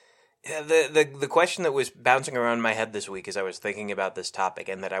Yeah, the question that was bouncing around my head this week as I was thinking about this topic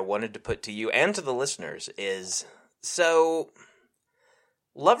and that I wanted to put to you and to the listeners is, so,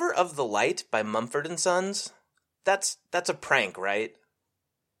 Lover of the Light by Mumford & Sons, that's a prank, right?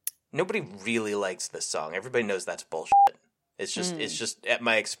 Nobody really likes this song. Everybody knows that's bullshit. It's just at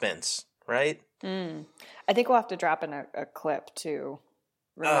my expense, right? I think we'll have to drop in a clip to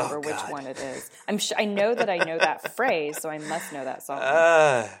remember which one it is. I know that I know that phrase, so I must know that song.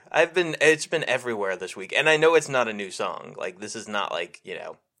 It's been everywhere this week, and I know it's not a new song. Like, this is not like,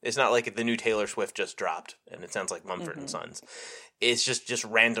 it's not like the new Taylor Swift just dropped, and it sounds like Mumford & Sons. It's just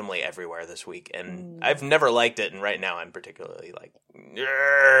randomly everywhere this week, and I've never liked it, and right now I'm particularly like,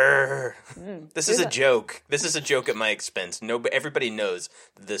 this is a joke. This is a joke at my expense. Everybody knows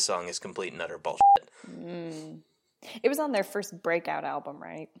that this song is complete and utter bullshit. It was on their first breakout album,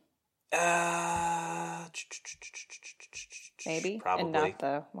 right? Maybe, probably. And not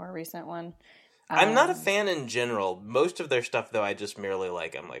the more recent one. I'm not a fan in general. Most of their stuff, though, I just merely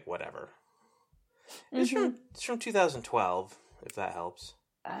like. I'm like, whatever. It's from 2012, if that helps.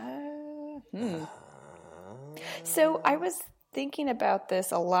 So I was thinking about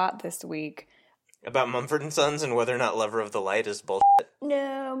this a lot this week. About Mumford & Sons and whether or not Lover of the Light is bullshit?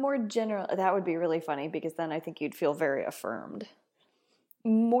 No, more general. That would be really funny because then I think you'd feel very affirmed.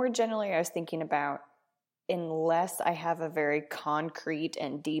 More generally, I was thinking about, unless I have a very concrete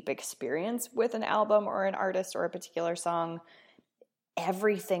and deep experience with an album or an artist or a particular song,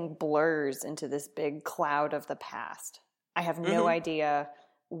 everything blurs into this big cloud of the past. I have no idea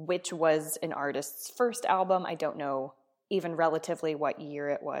which was an artist's first album. I don't know even relatively what year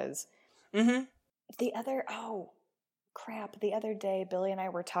it was. The other day, Billy and I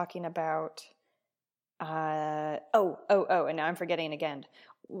were talking about, and now I'm forgetting again.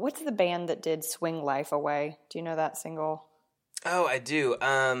 What's the band that did Swing Life Away? Do you know that single? Oh, I do.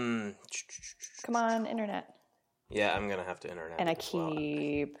 Come on, internet. Yeah, I'm going to have to internet. And I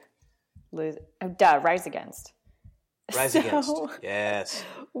keep losing. Oh, Rise Against. Rise Against, yes.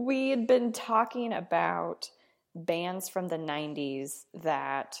 We had been talking about bands from the 90s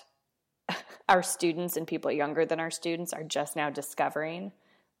that our students and people younger than our students are just now discovering.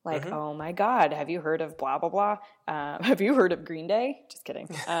 Like, oh my God, have you heard of blah, blah, blah? Have you heard of Green Day? Just kidding.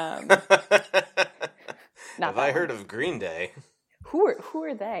 Have I heard of Green Day? Who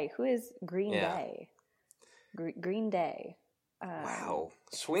are they? Who is Green Day? Green Day. Wow.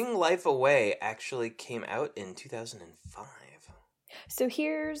 Swing Life Away actually came out in 2005. So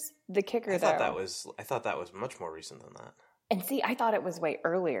here's the kicker, I thought that was much more recent than that. And see, I thought it was way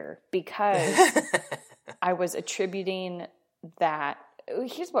earlier because I was attributing that.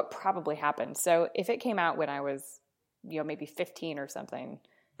 Here's what probably happened. So if it came out when I was, maybe 15 or something,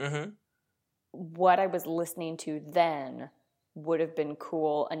 what I was listening to then would have been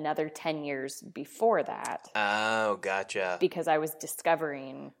cool another 10 years before that. Oh, gotcha. Because I was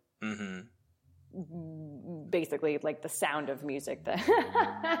discovering basically like the sound of music,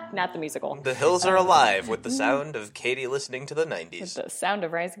 not the musical. The hills are alive with the sound of Katie listening to the 90s. With the sound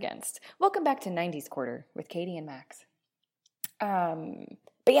of Rise Against. Welcome back to 90s Quarter with Katie and Max.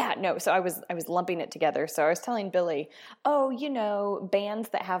 But yeah, no, so I was lumping it together. So I was telling Billy, bands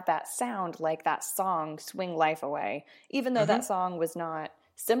that have that sound like that song Swing Life Away, even though that song was not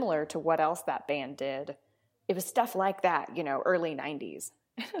similar to what else that band did, it was stuff like that, early 90s.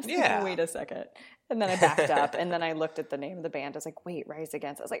 Yeah. Wait a second. And then I backed up and then I looked at the name of the band. I was like, wait, Rise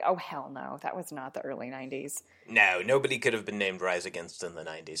Against. I was like, oh, hell no. That was not the early 90s. No, nobody could have been named Rise Against in the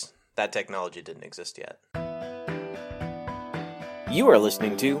 90s. That technology didn't exist yet. You are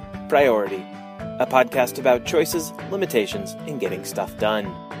listening to Priority, a podcast about choices, limitations, and getting stuff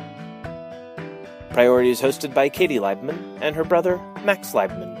done. Priority is hosted by Katie Leibman and her brother, Max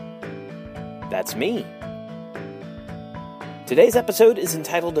Leibman. That's me. Today's episode is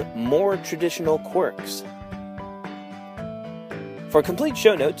entitled More Traditional Quirks. For complete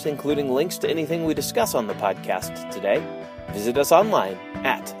show notes, including links to anything we discuss on the podcast today, visit us online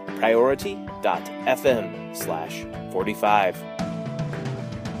at priority.fm/45.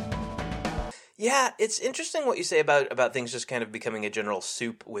 Yeah, it's interesting what you say about things just kind of becoming a general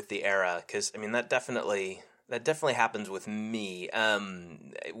soup with the era, because, that definitely happens with me.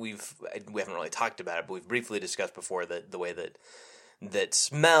 We haven't really talked about it, but we've briefly discussed before the way that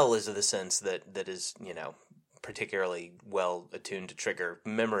smell is of the sense that is, particularly well attuned to trigger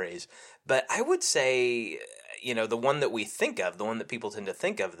memories. But I would say, the one that we think of, the one that people tend to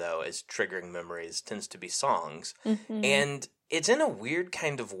think of, though, as triggering memories tends to be songs. And it's in a weird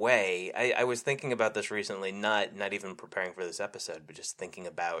kind of way. I was thinking about this recently, not even preparing for this episode, but just thinking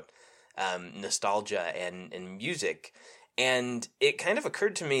about nostalgia and music. And it kind of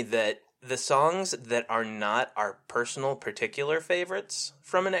occurred to me that the songs that are not our personal particular favorites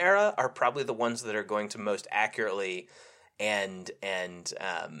from an era are probably the ones that are going to most accurately and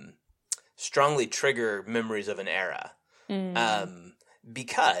strongly trigger memories of an era.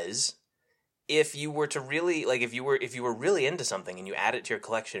 Because if you were to really, like, if you were really into something and you add it to your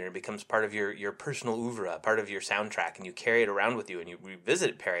collection and it becomes part of your personal oeuvre, part of your soundtrack, and you carry it around with you and you revisit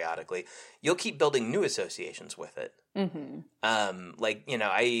it periodically, you'll keep building new associations with it. Like, you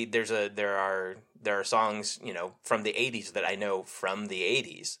know, there are songs, you know, from the 80s that I know from the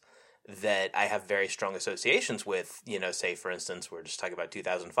 80s that I have very strong associations with. You know, say, for instance, we're just talking about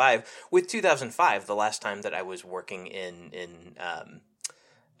 2005. With 2005, the last time that I was working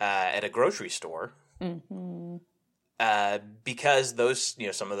at a grocery store, because those, you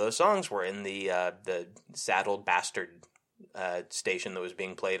know, some of those songs were in the Sad Old Bastard station that was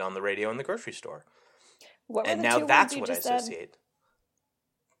being played on the radio in the grocery store. And now that's what I associate.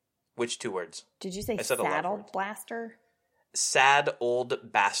 Which 2 words? Did you say Saddle Blaster? Sad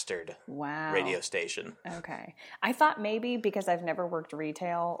Old Bastard. Wow. Radio station. Okay. I thought maybe, because I've never worked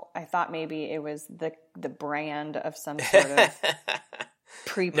retail, I thought maybe it was the brand of some sort of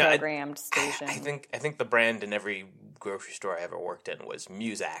pre-programmed station. I think the brand in every grocery store I ever worked in was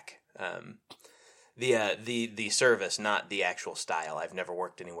Muzak. The service, not the actual style. I've never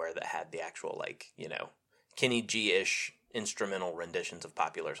worked anywhere that had the actual, like, you know, Kenny G-ish instrumental renditions of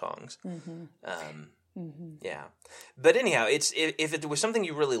popular songs. Yeah. But anyhow, if it was something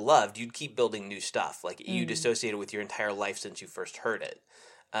you really loved, you'd keep building new stuff. Like, you'd associate it with your entire life since you first heard it.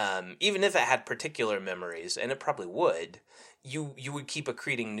 Even if it had particular memories, and it probably would, you would keep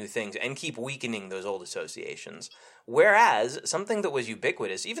accreting new things and keep weakening those old associations. Whereas something that was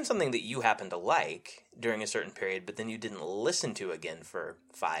ubiquitous, even something that you happened to like during a certain period, but then you didn't listen to again for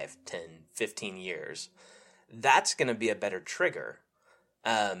 5, 10, 15 years, that's going to be a better trigger.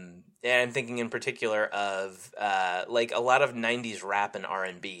 And I'm thinking in particular of like a lot of 90s rap and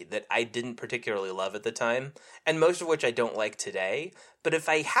R&B that I didn't particularly love at the time, and most of which I don't like today. But if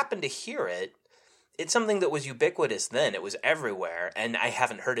I happen to hear it, it's something that was ubiquitous then. It was everywhere, and I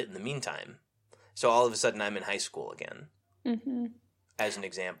haven't heard it in the meantime. So all of a sudden I'm in high school again, as an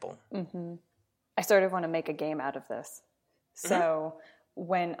example. I sort of want to make a game out of this. So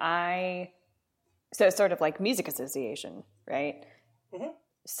so it's sort of like music association, right?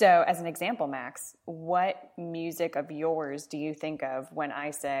 So as an example, Max, what music of yours do you think of when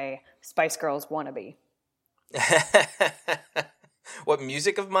I say Spice Girls Wannabe? What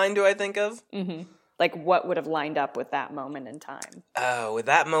music of mine do I think of? Like, what would have lined up with that moment in time? Oh, with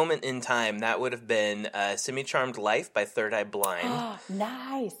that moment in time, that would have been Semi-Charmed Life by Third Eye Blind.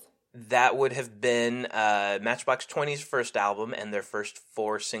 Nice. That would have been Matchbox 20's first album and their first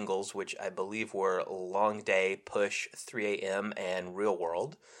 4 singles, which I believe were Long Day, Push, 3 a.m., and Real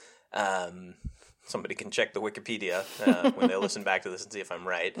World. Somebody can check the Wikipedia when they listen back to this and see if I'm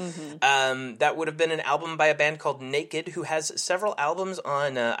right. That would have been an album by a band called Naked, who has several albums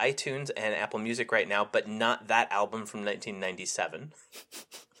on iTunes and Apple Music right now, but not that album from 1997,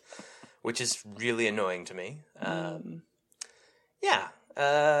 which is really annoying to me. Yeah.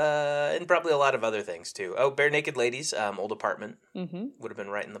 And probably a lot of other things, too. Oh, Bare Naked Ladies, Old Apartment, would have been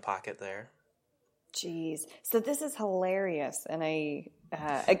right in the pocket there. Jeez. So this is hilarious. And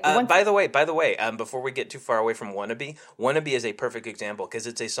by the way, before we get too far away from Wannabe is a perfect example because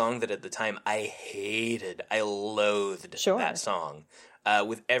it's a song that at the time I hated. I loathed that song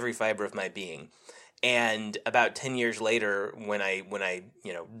with every fiber of my being. And about 10 years later, when I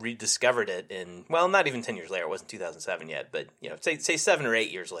rediscovered it not even 10 years later, it wasn't 2007 yet, but say 7 or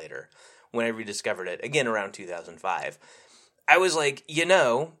 8 years later, when I rediscovered it again around 2005, I was like,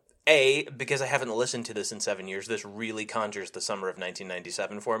 A, because I haven't listened to this in 7 years, this really conjures the summer of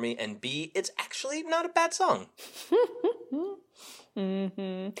 1997 for me, and B, it's actually not a bad song.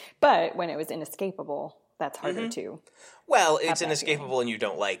 But when it was inescapable, that's harder to. Well, it's inescapable and you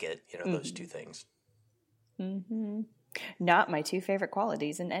don't like it, those two things. Not my 2 favorite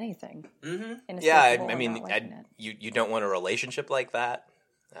qualities in anything. Yeah, I mean, you don't want a relationship like that.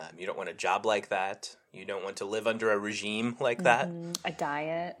 You don't want a job like that. You don't want to live under a regime like that. A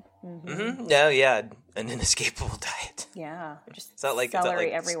diet. No, yeah, an inescapable diet. Yeah, just is that like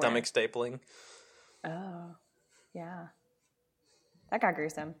everywhere. Stomach stapling? Oh, yeah. That got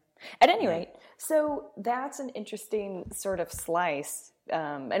gruesome. At any rate, so that's an interesting sort of slice.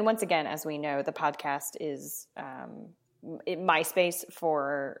 And once again, as we know, the podcast is my space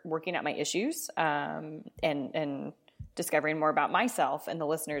for working out my issues and discovering more about myself, and the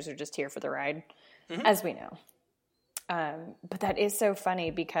listeners are just here for the ride, as we know. But that is so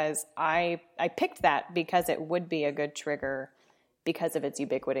funny because I picked that because it would be a good trigger because of its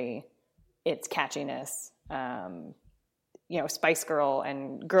ubiquity, its catchiness. Spice Girl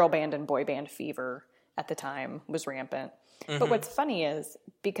and girl band and boy band fever at the time was rampant. Mm-hmm. But what's funny is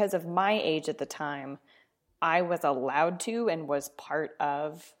because of my age at the time, I was allowed to and was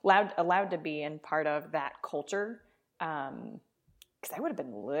allowed to be in part of that culture. Because I would have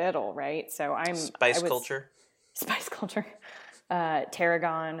been little, right? So Spice culture.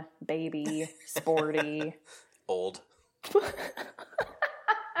 Tarragon, Baby, Sporty. Old.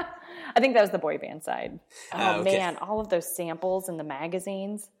 I think that was the boy band side. Oh, okay. Man, all of those samples in the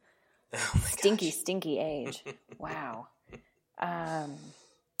magazines. Oh my stinky age. Wow.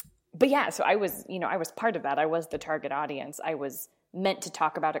 But yeah, so I was part of that. I was the target audience. I was meant to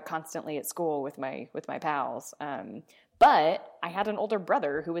talk about it constantly at school with my pals. But I had an older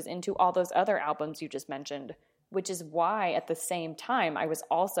brother who was into all those other albums you just mentioned, which is why at the same time I was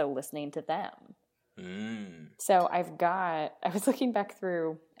also listening to them. So I was looking back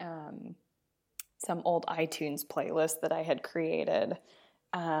through some old iTunes playlists that I had created.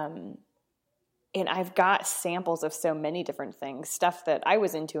 And I've got samples of so many different things, stuff that I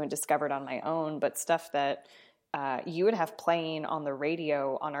was into and discovered on my own, but stuff that you would have playing on the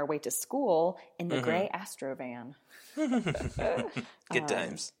radio on our way to school in the gray Astro van. Good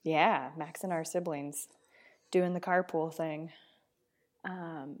times. Yeah, Max and our siblings doing the carpool thing.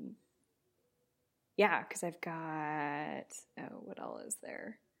 Yeah, because I've got, what all is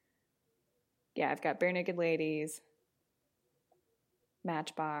there? Yeah, I've got Bare Naked Ladies,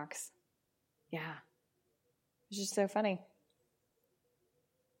 Matchbox. Yeah. It's just so funny.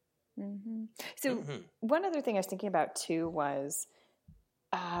 Mm-hmm. So one other thing I was thinking about too was,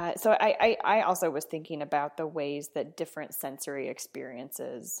 so I also was thinking about the ways that different sensory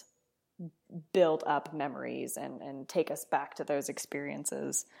experiences build up memories and take us back to those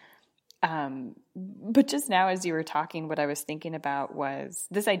experiences. But just now as you were talking, what I was thinking about was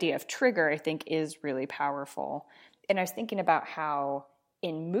this idea of trigger, I think, is really powerful. And I was thinking about how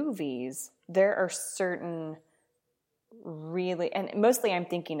in movies, there are certain really, and mostly I'm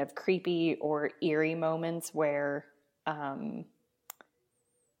thinking of creepy or eerie moments where the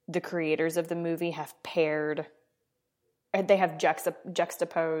creators of the movie have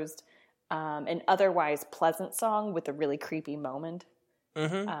juxtaposed an otherwise pleasant song with a really creepy moment.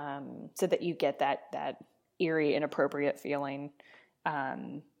 So that you get that eerie, inappropriate feeling, at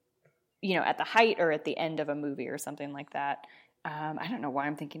the height or at the end of a movie or something like that. I don't know why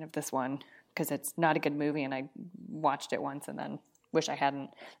I'm thinking of this one because it's not a good movie and I watched it once and then wish I hadn't.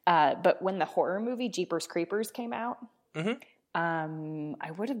 But when the horror movie Jeepers Creepers came out,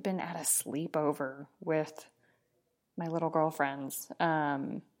 I would have been at a sleepover with my little girlfriends.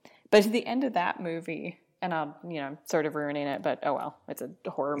 But at the end of that movie, and I'm, sort of ruining it, but oh well, it's a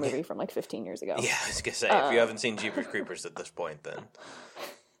horror movie from like 15 years ago. Yeah, I was going to say, if you haven't seen Jeepers Creepers at this point, then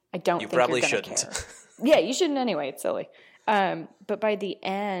I don't think probably you're shouldn't. Care. Yeah, you shouldn't anyway. It's silly. But by the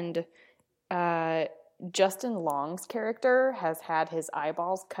end, Justin Long's character has had his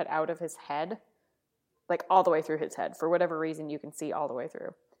eyeballs cut out of his head, like all the way through his head. For whatever reason, you can see all the way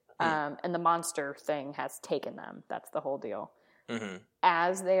through. And the monster thing has taken them. That's the whole deal.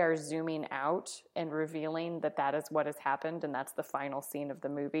 As they are zooming out and revealing that is what has happened and that's the final scene of the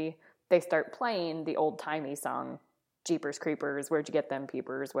movie, they start playing the old-timey song, Jeepers Creepers, Where'd You Get Them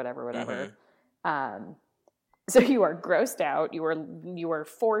Peepers, whatever. So you are grossed out. You are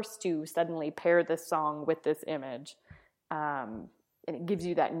forced to suddenly pair this song with this image. And it gives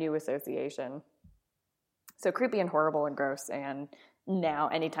you that new association. So creepy and horrible and gross. And now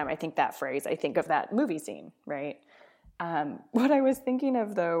anytime I think that phrase, I think of that movie scene, right? What I was thinking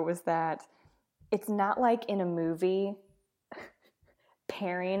of, though, was that it's not like in a movie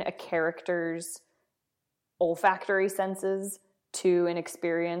pairing a character's olfactory senses to an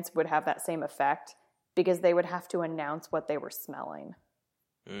experience would have that same effect because they would have to announce what they were smelling.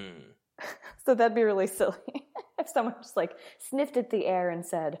 So that'd be really silly if someone just like sniffed at the air and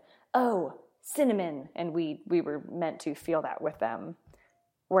said, "Oh, cinnamon," and we were meant to feel that with them.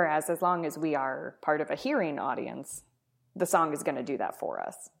 Whereas as long as we are part of a hearing audience, the song is going to do that for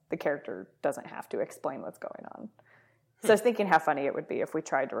us. The character doesn't have to explain what's going on. So I was thinking how funny it would be if we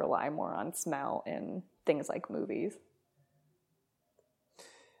tried to rely more on smell in things like movies.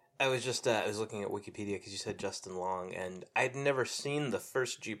 I was looking at Wikipedia because you said Justin Long, and I'd never seen the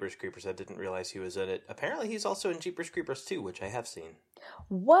first Jeepers Creepers. I didn't realize he was in it. Apparently he's also in Jeepers Creepers 2, which I have seen.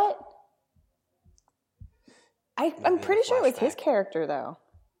 What? I'm pretty sure it was his character, though.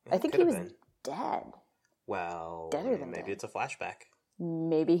 I think he was dead. Well, maybe it's a flashback.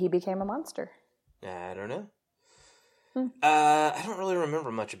 Maybe he became a monster. I don't know. I don't really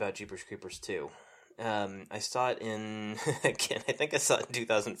remember much about Jeepers Creepers 2. I saw it again, I think I saw it in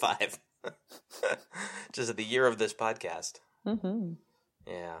 2005. Just at the year of this podcast. Mm-hmm.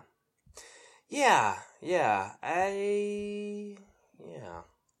 Yeah. Yeah.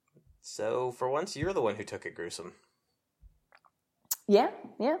 So, for once, you're the one who took it gruesome. Yeah.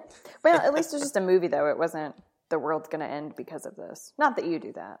 Well, at least it's just a movie, though. It wasn't the world's going to end because of this. Not that you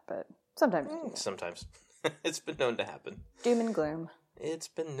do that, but sometimes you do that. Sometimes. It's been known to happen. Doom and gloom. It's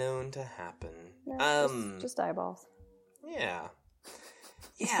been known to happen. Yeah, just eyeballs. Yeah.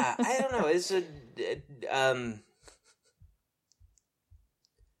 Yeah, I don't know. It's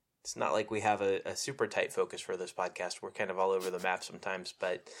not like we have a super tight focus for this podcast. We're kind of all over the map sometimes,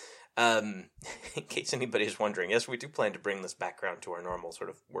 but in case anybody's wondering, yes, we do plan to bring this back around to our normal sort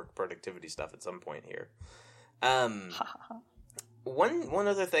of work productivity stuff at some point here. One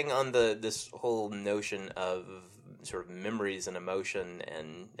other thing on this whole notion of sort of memories and emotion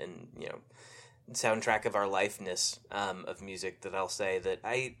and soundtrack of our lifeness of music that I'll say that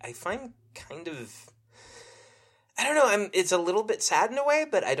I find kind of, I don't know, it's a little bit sad in a way,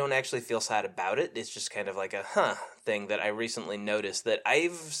 but I don't actually feel sad about it. It's just kind of like a thing that I recently noticed, that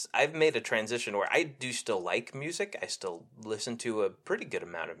I've made a transition where I do still like music. I still listen to a pretty good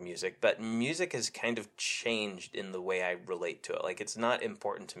amount of music, but music has kind of changed in the way I relate to it. Like, it's not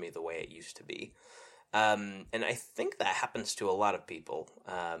important to me the way it used to be. And I think that happens to a lot of people.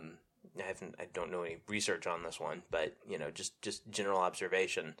 I don't know any research on this one, but just general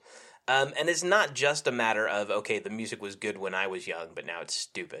observation. And it's not just a matter of, okay, the music was good when I was young, but now it's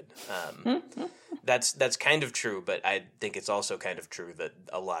stupid. That's kind of true, but I think it's also kind of true that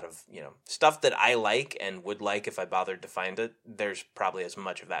a lot of, stuff that I like and would like if I bothered to find it, there's probably as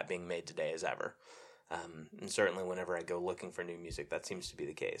much of that being made today as ever. And certainly whenever I go looking for new music, that seems to be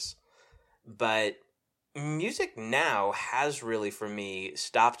the case. But music now has really, for me,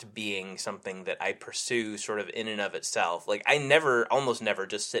 stopped being something that I pursue sort of in and of itself. Like, I almost never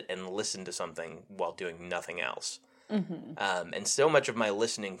just sit and listen to something while doing nothing else. Mm-hmm. And so much of my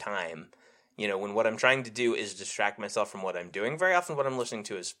listening time, when what I'm trying to do is distract myself from what I'm doing, very often what I'm listening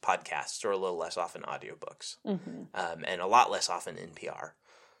to is podcasts, or a little less often audiobooks, and a lot less often NPR,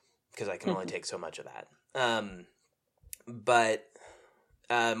 because I can only take so much of that. But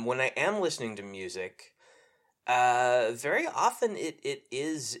when I am listening to music, very often it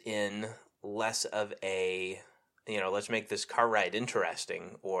is in less of a, let's make this car ride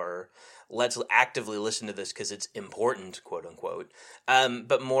interesting, or let's actively listen to this because it's important, quote unquote.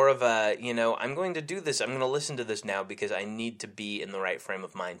 But more of a, I'm going to do this. I'm going to listen to this now because I need to be in the right frame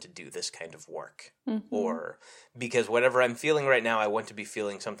of mind to do this kind of work. Mm-hmm. Or because whatever I'm feeling right now, I want to be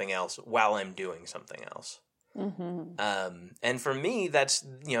feeling something else while I'm doing something else. Mm-hmm. And for me, that's,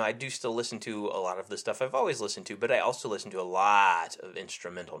 I do still listen to a lot of the stuff I've always listened to, but I also listen to a lot of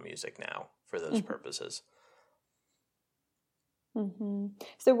instrumental music now for those purposes. Mm-hmm.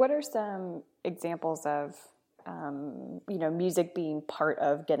 So what are some examples of, music being part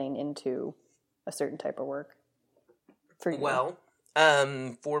of getting into a certain type of work for you? Well,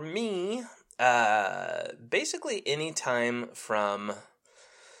 for me, basically any time from,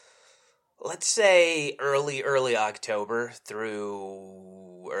 let's say, early October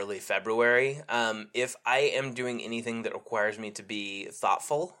through early February, if I am doing anything that requires me to be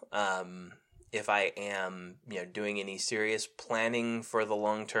thoughtful, if I am, doing any serious planning for the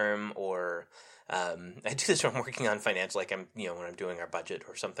long term, or I do this when I'm working on finance, like I'm, when I'm doing our budget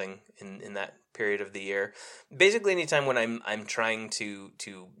or something in that period of the year. Basically, anytime when I'm trying to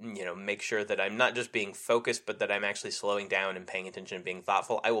make sure that I'm not just being focused, but that I'm actually slowing down and paying attention and being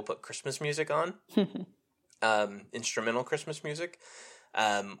thoughtful, I will put Christmas music on, instrumental Christmas music,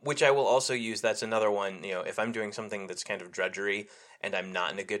 which I will also use. That's another one. If I'm doing something that's kind of drudgery and I'm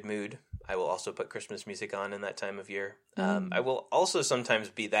not in a good mood, I will also put Christmas music on in that time of year. I will also sometimes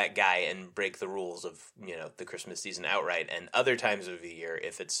be that guy and break the rules of, the Christmas season outright. And other times of the year,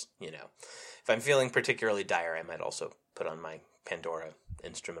 if it's, if I'm feeling particularly dire, I might also put on my Pandora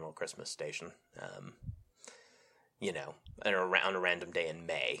instrumental Christmas station, on a random day in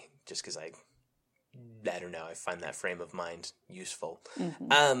May, just because I don't know, I find that frame of mind useful.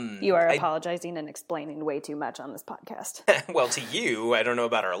 Mm-hmm. You are apologizing and explaining way too much on this podcast. Well, to you, I don't know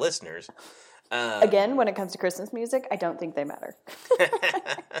about our listeners. Again, when it comes to Christmas music, I don't think they matter. This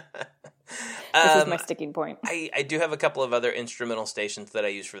is my sticking point. I do have a couple of other instrumental stations that I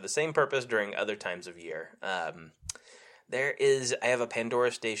use for the same purpose during other times of year. I have a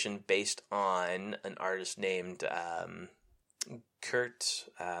Pandora station based on an artist named Kurt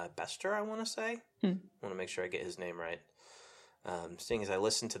Bester, I want to say. I want to make sure I get his name right. Seeing as I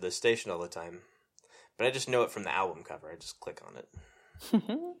listen to this station all the time. but I just know it from the album cover. I just click on it.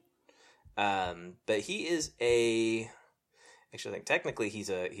 But he is actually, I think technically he's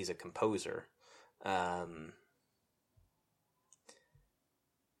a composer.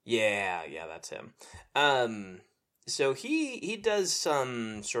 Yeah, that's him. So he does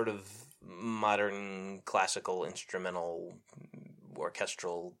some sort of modern classical instrumental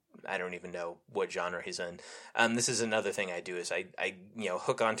orchestral. I don't even know what genre he's in. This is another thing I do is I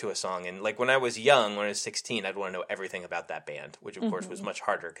hook onto a song, and like when I was young, when I was 16, I'd want to know everything about that band, which of course was much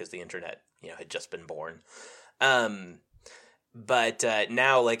harder because the internet had just been born. But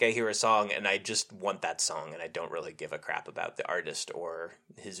now, like, I hear a song and I just want that song, and I don't really give a crap about the artist or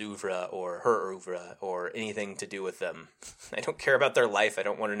his oeuvre or her oeuvre or anything to do with them. I don't care about their life. I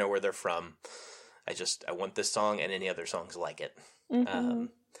don't want to know where they're from. I want this song and any other songs like it.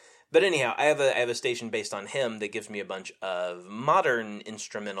 But anyhow, I have a station based on him that gives me a bunch of modern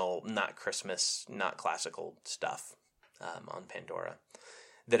instrumental, not Christmas, not classical stuff on Pandora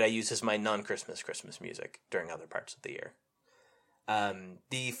that I use as my non-Christmas Christmas music during other parts of the year.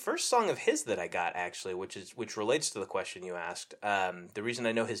 The first song of his that I got, actually, which relates to the question you asked, the reason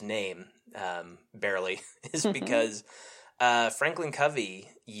I know his name, barely, is because Franklin Covey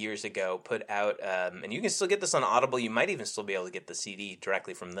years ago put out, and you can still get this on Audible, you might even still be able to get the CD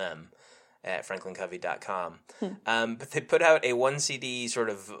directly from them at franklincovey.com. But they put out a one CD sort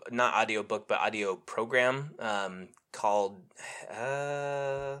of, not audiobook, but audio program called,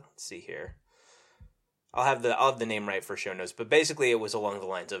 let's see here. I'll have the name right for show notes, but basically it was along the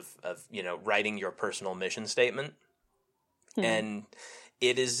lines of writing your personal mission statement. And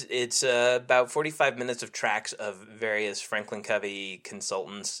it's about 45 minutes of tracks of various Franklin Covey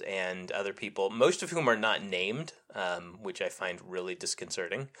consultants and other people, most of whom are not named, which I find really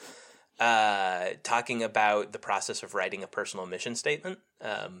disconcerting, talking about the process of writing a personal mission statement,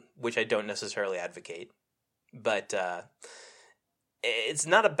 which I don't necessarily advocate. But it's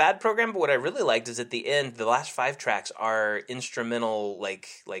not a bad program, but what I really liked is at the end, the last 5 tracks are instrumental, like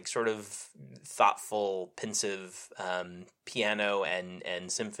sort of thoughtful, pensive piano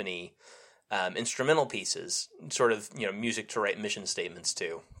and symphony instrumental pieces, sort of music to write mission statements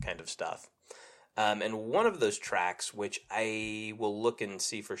to kind of stuff. And one of those tracks, which I will look and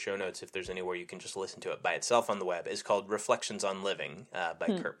see for show notes if there's anywhere you can just listen to it by itself on the web, is called Reflections on Living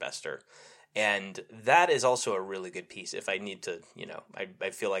by Kurt Bester. And that is also a really good piece if I need to,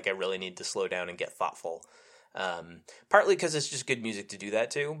 I feel like I really need to slow down and get thoughtful. Partly because it's just good music to do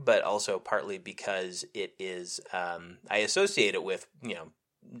that to, but also partly because it is, I associate it with,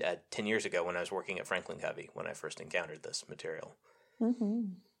 10 years ago when I was working at Franklin Covey, when I first encountered this material.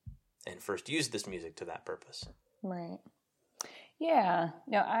 And first used this music to that purpose. Right. Yeah.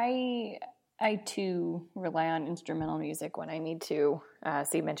 No, I too rely on instrumental music when I need to. So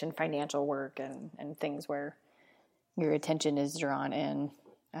you mentioned financial work and things where your attention is drawn in.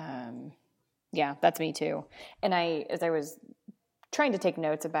 Yeah, that's me too. And as I was trying to take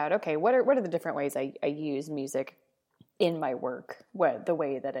notes about, okay, what are the different ways I use music in my work? What the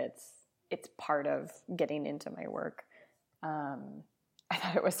way that it's part of getting into my work. I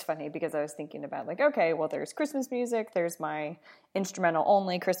thought it was funny because I was thinking about okay, well, there's Christmas music, there's my instrumental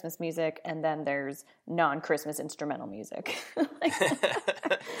only Christmas music, and then there's non-Christmas instrumental music.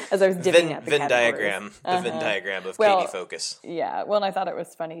 As I was dipping at the Venn diagram, the Venn diagram of Katie Focus. Yeah, well, and I thought it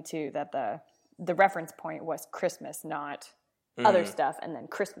was funny too that the reference point was Christmas, not other stuff, and then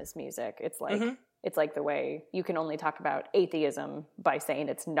Christmas music. It's like it's like the way you can only talk about atheism by saying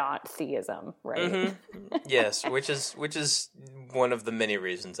it's not theism, right? Yes, which is one of the many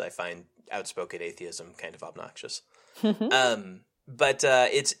reasons I find outspoken atheism kind of obnoxious. But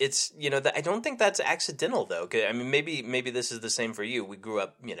it's I don't think that's accidental though. I mean, maybe this is the same for you. We grew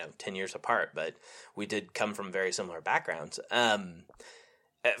up 10 years apart, but we did come from very similar backgrounds.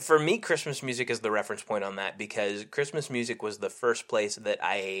 For me, Christmas music is the reference point on that because Christmas music was the first place that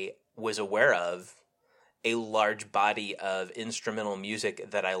I was aware of a large body of instrumental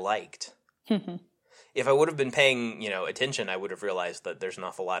music that I liked. If I would have been paying, attention, I would have realized that there's an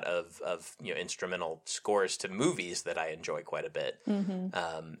awful lot of instrumental scores to movies that I enjoy quite a bit.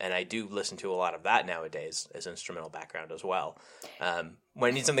 And I do listen to a lot of that nowadays as instrumental background as well. When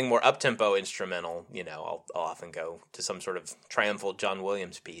I need something more up-tempo instrumental, I'll often go to some sort of triumphal John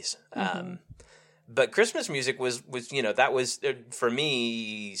Williams piece. But Christmas music was that was, for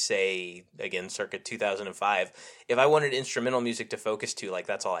me, say, again, circa 2005, if I wanted instrumental music to focus to,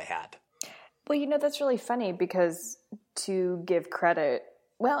 that's all I had. Well, that's really funny because to give credit,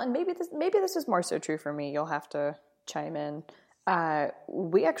 well, and maybe this is more so true for me. You'll have to chime in.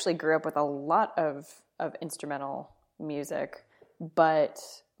 We actually grew up with a lot of instrumental music, but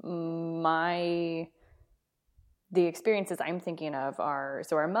my the experiences I'm thinking of are,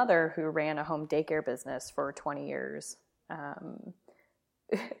 so our mother, who ran a home daycare business for 20 years,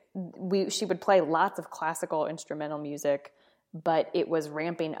 she would play lots of classical instrumental music, but it was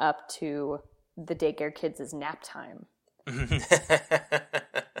ramping up to the daycare kids' nap time.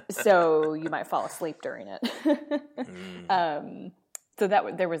 So you might fall asleep during it. So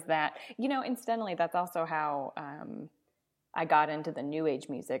there was that. Incidentally, that's also how I got into the new age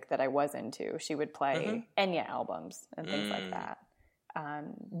music that I was into. She would play Enya albums and things like that.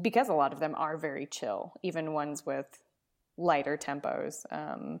 Because a lot of them are very chill, even ones with lighter tempos.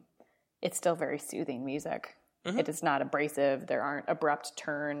 It's still very soothing music. It is not abrasive. There aren't abrupt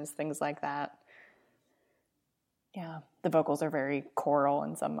turns, things like that. Yeah, the vocals are very choral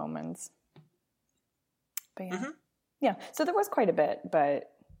in some moments. But yeah, so there was quite a bit,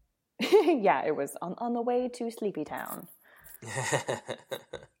 but yeah, it was on the way to Sleepy Town.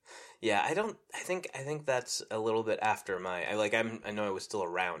 Yeah, I think that's a little bit after I know I was still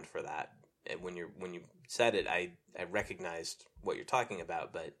around for that. And when you said it, I recognized what you're talking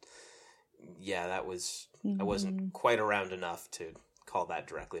about, but yeah, that was I wasn't quite around enough to call that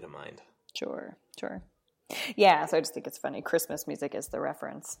directly to mind. Sure. Yeah, so I just think it's funny. Christmas music is the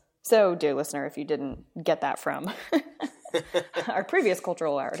reference. So, dear listener, if you didn't get that from our previous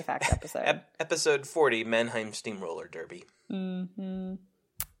cultural artifact episode. Episode 40, Mannheim Steamroller Derby.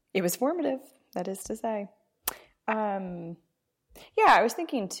 It was formative, that is to say. Yeah, I was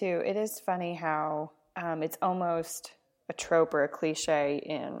thinking too, it is funny how it's almost a trope or a cliche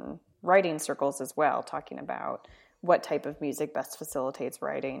in writing circles as well, talking about what type of music best facilitates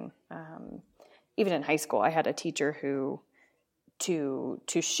writing. Even in high school, I had a teacher who, to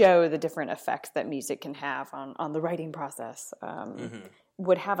show the different effects that music can have on the writing process,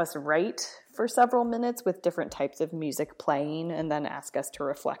 would have us write for several minutes with different types of music playing and then ask us to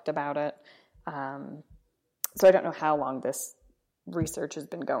reflect about it. So I don't know how long this research has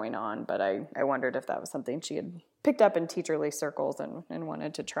been going on, but I wondered if that was something she had picked up in teacherly circles and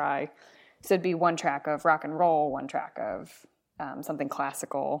wanted to try. So it'd be one track of rock and roll, one track of something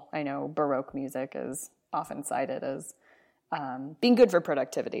classical. I know Baroque music is often cited as being good for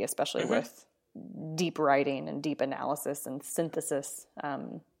productivity, especially with deep writing and deep analysis and synthesis,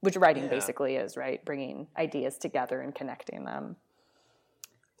 which writing basically is, right? Bringing ideas together and connecting them.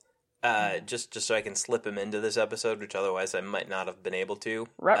 Just so I can slip him into this episode, which otherwise I might not have been able to.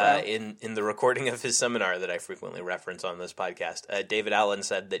 In the recording of his seminar that I frequently reference on this podcast, David Allen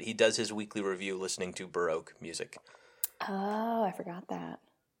said that he does his weekly review listening to Baroque music. Oh, I forgot that.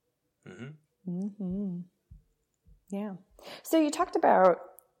 Yeah. So you talked about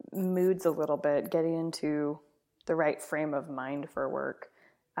moods a little bit, getting into the right frame of mind for work.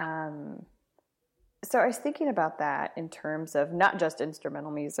 So I was thinking about that in terms of not just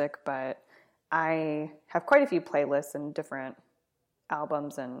instrumental music, but I have quite a few playlists and different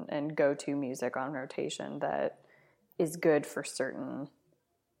albums and go-to music on rotation that is good for certain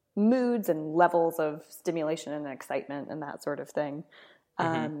moods and levels of stimulation and excitement and that sort of thing.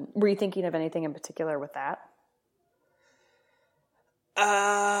 Were you thinking of anything in particular with that?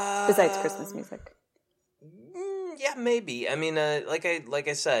 Besides Christmas music? Yeah, maybe. I mean, like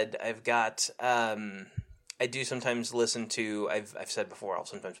I said, I've got. I do sometimes listen to. I've said before, I'll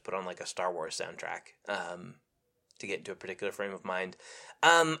sometimes put on like a Star Wars soundtrack to get into a particular frame of mind.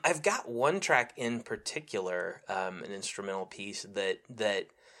 I've got one track in particular, an instrumental piece that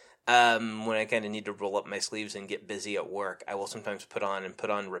when I kind of need to roll up my sleeves and get busy at work, I will sometimes put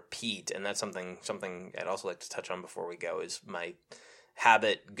on repeat, and that's something I'd also like to touch on before we go is my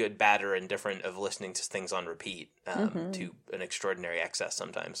habit, good, bad, or indifferent, of listening to things on repeat to an extraordinary excess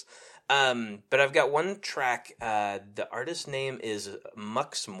sometimes. But I've got one track. The artist's name is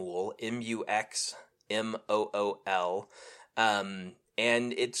Muxmool, Muxmool,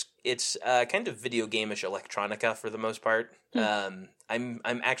 and it's kind of video game-ish electronica for the most part. I'm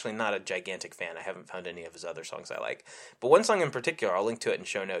actually not a gigantic fan. I haven't found any of his other songs I like. But one song in particular, I'll link to it in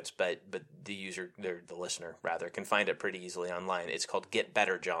show notes, but the listener rather, can find it pretty easily online. It's called Get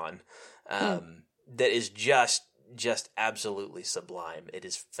Better John. That is just absolutely sublime. It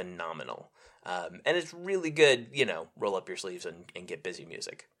is phenomenal. And it's really good, roll up your sleeves and get busy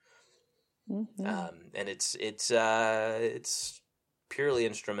music. And it's purely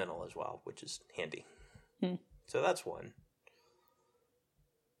instrumental as well, which is handy. So that's one.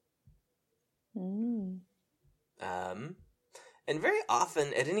 And very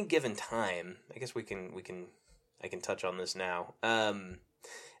often at any given time, I guess I can touch on this now. At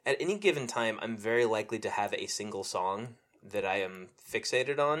any given time, I'm very likely to have a single song that I am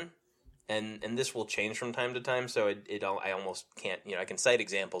fixated on, and this will change from time to time, so I almost can't, I can cite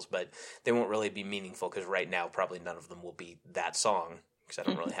examples, but they won't really be meaningful because right now probably none of them will be that song because I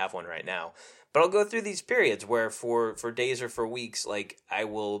don't really have one right now. But I'll go through these periods where for days or for weeks, like I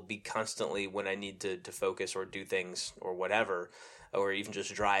will be constantly, when I need to focus or do things or whatever, or even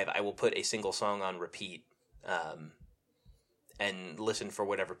just drive, I will put a single song on repeat and listen for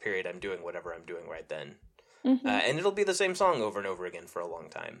whatever period I'm doing, whatever I'm doing right then. And it'll be the same song over and over again for a long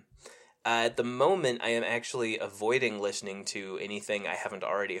time. At the moment, I am actually avoiding listening to anything I haven't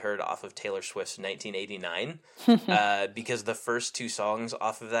already heard off of Taylor Swift's 1989, because the first two songs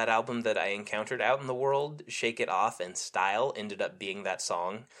off of that album that I encountered out in the world, Shake It Off and Style, ended up being that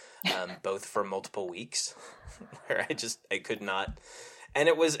song, both for multiple weeks, where I could not. And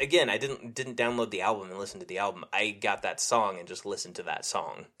it was, again, I didn't download the album and listen to the album. I got that song and just listened to that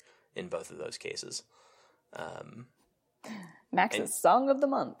song in both of those cases. Max's song of the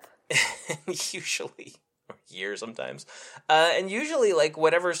month. Usually, or year sometimes, and usually, like,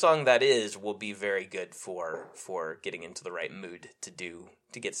 whatever song that is will be very good for getting into the right mood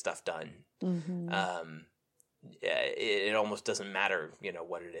to get stuff done. It almost doesn't matter,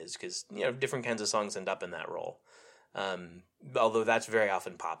 what it is, because different kinds of songs end up in that role. Although that's very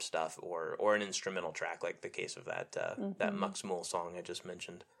often pop stuff or an instrumental track, like the case of that Mux Mool song I just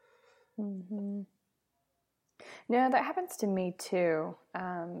mentioned. No, that happens to me too.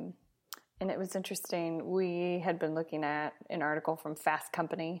 And it was interesting. We had been looking at an article from Fast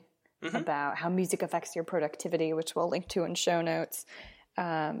Company about how music affects your productivity, which we'll link to in show notes.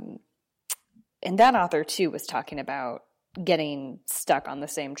 And that author too was talking about getting stuck on the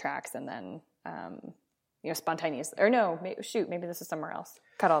same tracks and then, spontaneous. Or no, maybe this is somewhere else.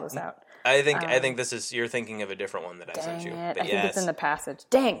 Cut all this out. I think this is, you're thinking of a different one that I sent you. But I think it's in the passage.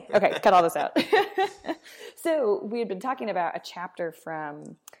 Dang. Okay, cut all this out. So we had been talking about a chapter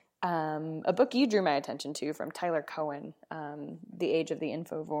from a book you drew my attention to from Tyler Cohen, The Age of the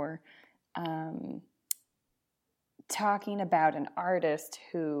Infovore, talking about an artist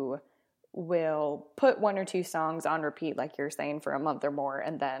who will put one or two songs on repeat, like you're saying, for a month or more,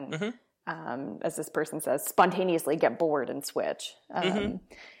 and then, as this person says, spontaneously get bored and switch. And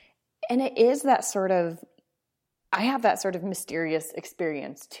it is that sort of, I have that sort of mysterious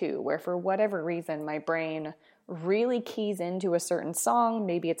experience too, where for whatever reason, my brain really keys into a certain song.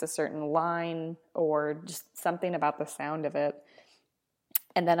 Maybe it's a certain line or just something about the sound of it.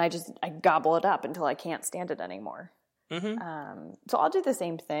 And then I gobble it up until I can't stand it anymore. So I'll do the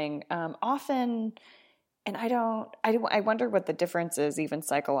same thing. Often, and I wonder what the difference is even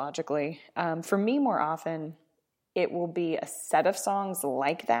psychologically. For me, more often, it will be a set of songs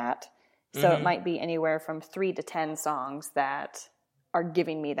like that. So it might be anywhere from 3 to 10 songs that are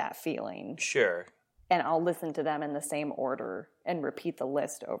giving me that feeling. Sure. And I'll listen to them in the same order and repeat the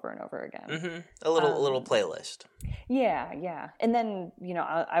list over and over again. A little playlist. Yeah. And then,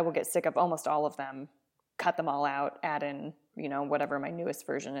 I will get sick of almost all of them, cut them all out, add in, whatever my newest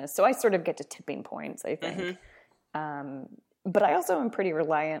version is. So I sort of get to tipping points, I think. But I also am pretty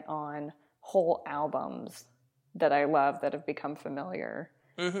reliant on whole albums that I love that have become familiar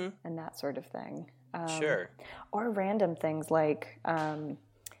and that sort of thing. Sure. Or random things like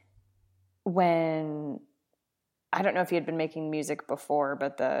when, I don't know if he had been making music before,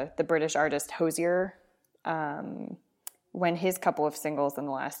 but the British artist Hozier, when his couple of singles in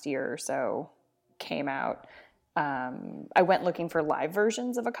the last year or so came out, I went looking for live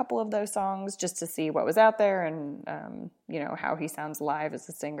versions of a couple of those songs just to see what was out there and, how he sounds live as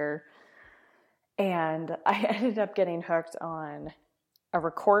a singer. And I ended up getting hooked on a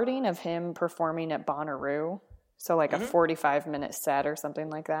recording of him performing at Bonnaroo. So like a 45-minute set or something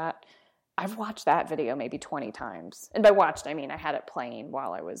like that. I've watched that video maybe 20 times. And by watched, I mean I had it playing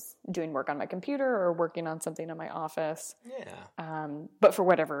while I was doing work on my computer or working on something in my office. Yeah. But for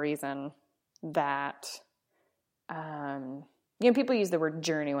whatever reason, that, people use the word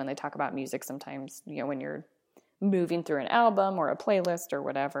journey when they talk about music sometimes, when you're moving through an album or a playlist or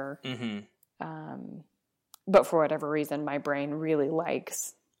whatever. But for whatever reason, my brain really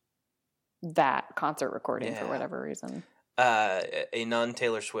likes that concert recording for whatever reason. A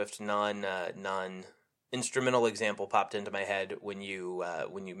non-Taylor Swift, non-instrumental example popped into my head when you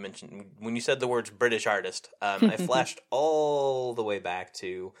said the words British artist. I flashed all the way back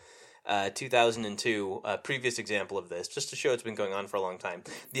to 2002, a previous example of this, just to show it's been going on for a long time.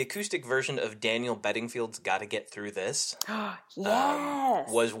 The acoustic version of Daniel Bedingfield's "Gotta Get Through This" yes,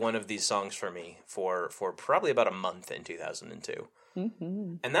 was one of these songs for me for probably about a month in 2002.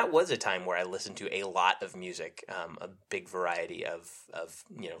 Mm-hmm. And that was a time where I listened to a lot of music, a big variety of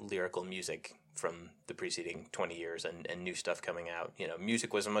lyrical music from the preceding 20 years and new stuff coming out.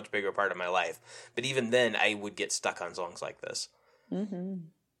 Music was a much bigger part of my life. But even then, I would get stuck on songs like this. Mm-hmm.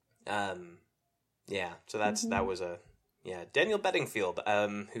 So that was Daniel Bedingfield,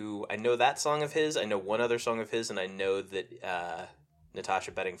 who I know that song of his. I know one other song of his, and I know that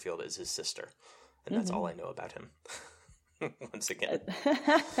Natasha Bedingfield is his sister. And that's all I know about him. Once again.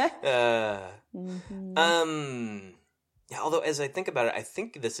 Although as I think about it, I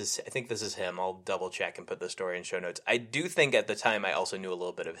think this is him. I'll double check and put the story in show notes. I do think at the time I also knew a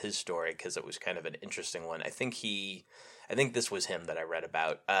little bit of his story because it was kind of an interesting one. I think this was him that I read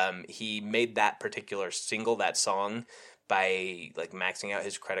about. He made that particular single, that song, by like maxing out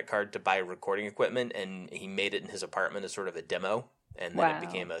his credit card to buy recording equipment, and he made it in his apartment as sort of a demo, and then it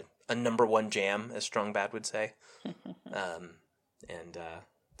became a number one jam, as Strong Bad would say. And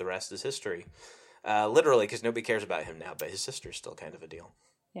the rest is history. Literally, because nobody cares about him now, but his sister's still kind of a deal.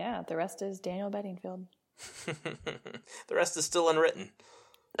 Yeah, the rest is Daniel Bedingfield. The rest is still unwritten.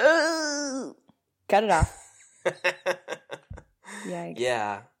 Cut it off.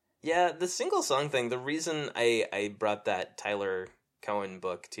 Yikes. Yeah, the single song thing, the reason I brought that Tyler Cohen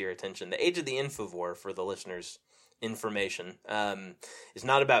book to your attention, The Age of the Infovore, for the listeners' information, is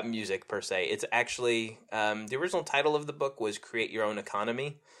not about music per se. It's actually, the original title of the book was Create Your Own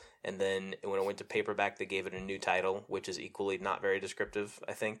Economy, and then when it went to paperback, they gave it a new title, which is equally not very descriptive,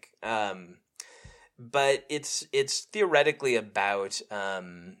 I think. But it's theoretically about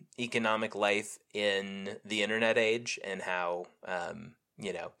economic life in the internet age and how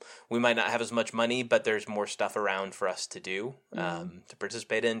we might not have as much money, but there's more stuff around for us to do, to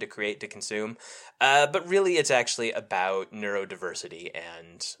participate in, to create, to consume. But really, it's actually about neurodiversity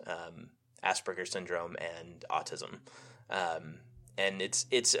and Asperger's syndrome and autism. And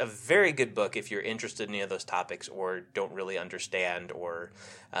it's a very good book if you're interested in any of those topics or don't really understand or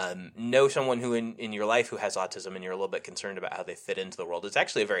know someone who in your life who has autism and you're a little bit concerned about how they fit into the world. It's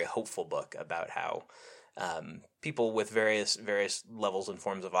actually a very hopeful book about how people with various levels and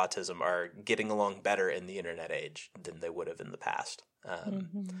forms of autism are getting along better in the internet age than they would have in the past.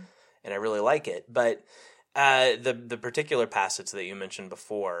 And I really like it. But the particular passage that you mentioned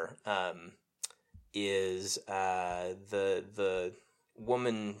before is the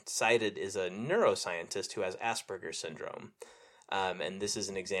woman cited is a neuroscientist who has Asperger's syndrome. And this is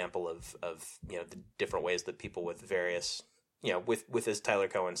an example of the different ways that people with various, with as Tyler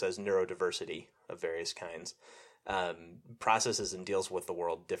Cohen says, neurodiversity of various kinds, processes and deals with the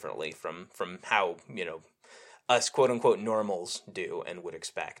world differently from how, us quote unquote normals do and would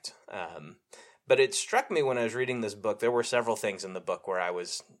expect. But it struck me when I was reading this book, there were several things in the book where I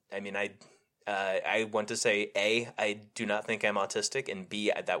want to say, A, I do not think I'm autistic, and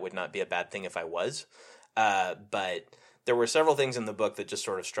B, that would not be a bad thing if I was. But there were several things in the book that just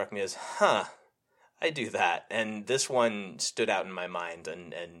sort of struck me as, I do that. And this one stood out in my mind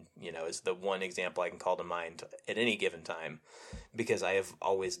and is the one example I can call to mind at any given time, because I have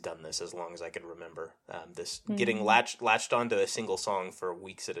always done this as long as I can remember. Getting latched onto a single song for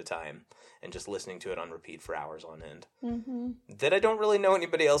weeks at a time and just listening to it on repeat for hours on end. That I don't really know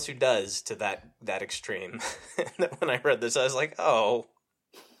anybody else who does to that extreme. That when I read this, I was like, oh,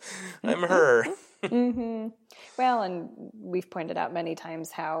 I'm her. Well, and we've pointed out many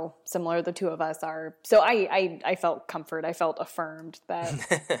times how similar the two of us are. So I felt comfort. I felt affirmed that,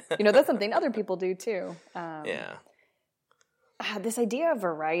 that's something other people do too. This idea of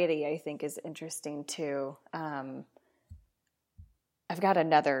variety, I think, is interesting too. I've got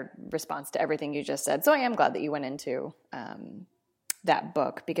another response to everything you just said. So I am glad that you went into that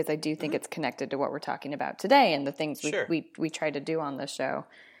book, because I do think it's connected to what we're talking about today and the things we try to do on this show.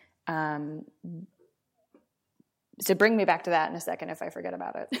 So bring me back to that in a second if I forget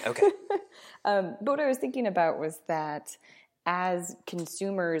about it. Okay. But what I was thinking about was that as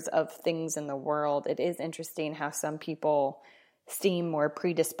consumers of things in the world, it is interesting how some people seem more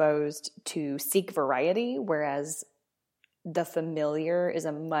predisposed to seek variety, whereas the familiar is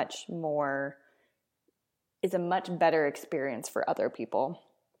a much better experience for other people.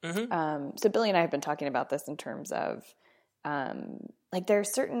 So Billy and I have been talking about this in terms of there are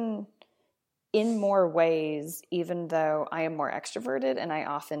certain, in more ways, even though I am more extroverted and I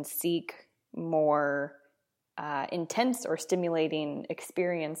often seek more intense or stimulating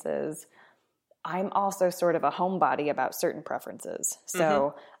experiences, I'm also sort of a homebody about certain preferences.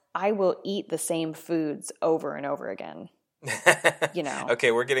 So I will eat the same foods over and over again. You know.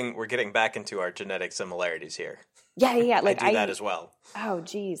 Okay, we're getting back into our genetic similarities here. Yeah. Like I do that as well. Oh,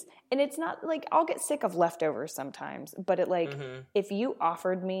 geez. And it's not like I'll get sick of leftovers sometimes, but if you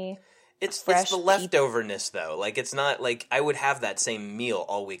offered me it's fresh the leftoverness though. Like it's not like I would have that same meal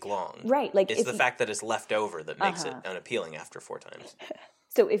all week long. Right. Like it's the fact that it's left over that makes it unappealing after 4 times.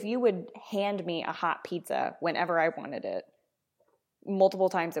 So if you would hand me a hot pizza whenever I wanted it, multiple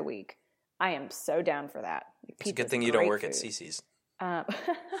times a week, I am so down for that. It's a good thing you don't work at Cece's. Hot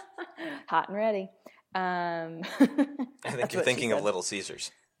and ready. I think you're thinking of Little Caesars.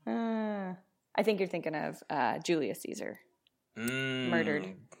 I think you're thinking of Julius Caesar.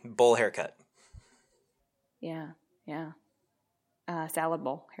 Murdered. Bowl haircut. Yeah. Salad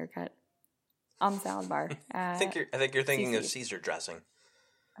bowl haircut. On the salad bar. I think you're thinking of Caesar dressing.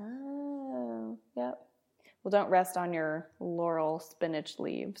 Oh, yep. Well, don't rest on your laurel spinach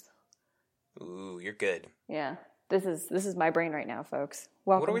leaves. Ooh, you're good. Yeah. This is my brain right now, folks.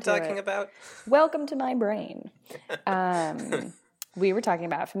 Welcome. What are we talking about? Welcome to my brain. We were talking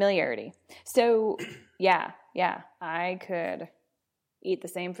about familiarity. So, yeah, I could eat the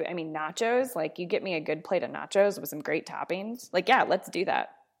same food. I mean, nachos, like you get me a good plate of nachos with some great toppings. Like, yeah, let's do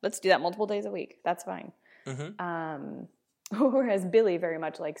that. Let's do that multiple days a week. That's fine. Mm-hmm. Whereas Billy very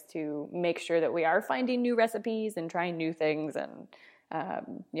much likes to make sure that we are finding new recipes and trying new things and,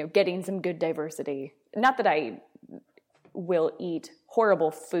 getting some good diversity. Not that I will eat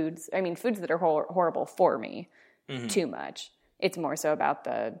horrible foods. I mean, foods that are horrible for me too much. It's more so about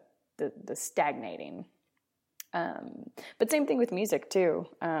the stagnating. But same thing with music too.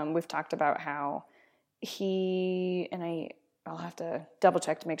 We've talked about how I'll have to double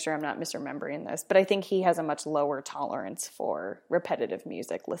check to make sure I'm not misremembering this, but I think he has a much lower tolerance for repetitive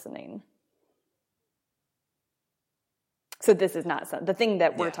music listening. So this is not the thing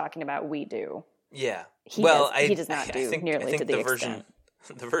that we're talking about. We do. Yeah. He does not do nearly to the extent.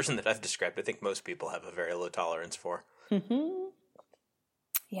 The version that I've described, I think most people have a very low tolerance for. Mm-hmm.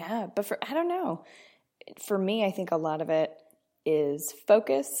 Yeah, but I don't know. For me, I think a lot of it is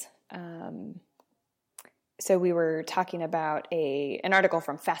focus. So we were talking about an article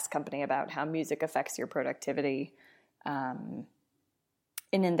from Fast Company about how music affects your productivity. And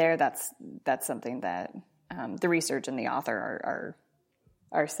in there, that's something that the research and the author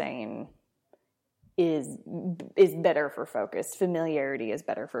are saying is better for focus. Familiarity is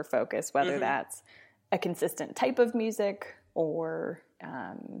better for focus, whether that's a consistent type of music or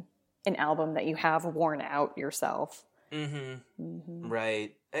an album that you have worn out yourself.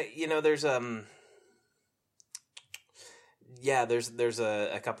 Right. There's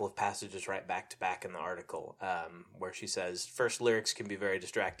a couple of passages right back to back in the article where she says first lyrics can be very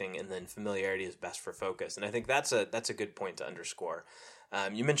distracting and then familiarity is best for focus. And I think that's a good point to underscore.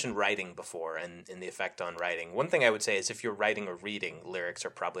 You mentioned writing before and the effect on writing. One thing I would say is if you're writing or reading, lyrics are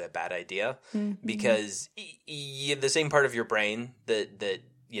probably a bad idea because the same part of your brain that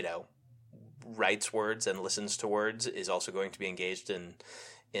writes words and listens to words is also going to be engaged in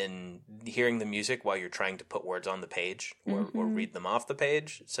hearing the music while you're trying to put words on the page or read them off the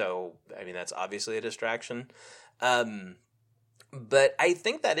page. So, I mean, that's obviously a distraction. But I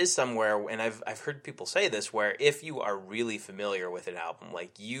think that is somewhere, and I've heard people say this, where if you are really familiar with an album,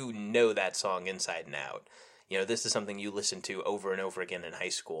 like you know that song inside and out, this is something you listen to over and over again in high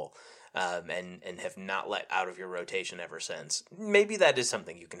school, and have not let out of your rotation ever since. Maybe that is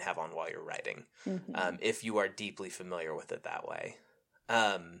something you can have on while you're writing, if you are deeply familiar with it that way.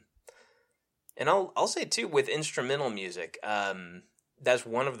 And I'll say too, with instrumental music, that's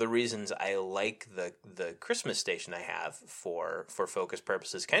one of the reasons I like the Christmas station I have for focus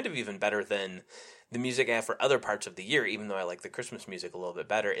purposes, kind of even better than the music I have for other parts of the year, even though I like the Christmas music a little bit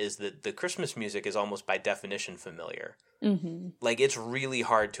better, is that the Christmas music is almost by definition familiar. Like, it's really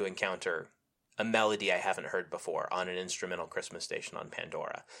hard to encounter a melody I haven't heard before on an instrumental Christmas station on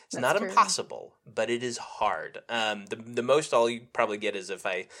Pandora. It's not impossible, but it is hard. The most I'll probably get is if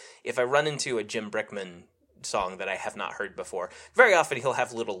I run into a Jim Brickman song that I have not heard before. Very often he'll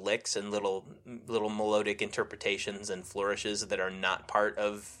have little licks and little melodic interpretations and flourishes that are not part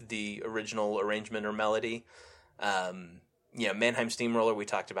of the original arrangement or melody. Mannheim Steamroller, we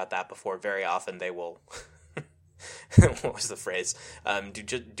talked about that before. Very often they will what was the phrase?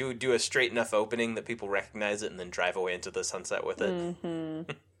 Do a straight enough opening that people recognize it and then drive away into the sunset with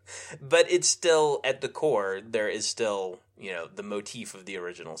it. But it's still, at the core, there is still, the motif of the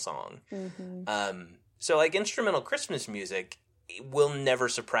original song. So, like, instrumental Christmas music will never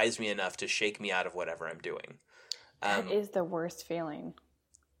surprise me enough to shake me out of whatever I'm doing. That is the worst feeling.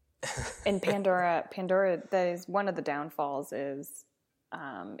 In Pandora, that is one of the downfalls is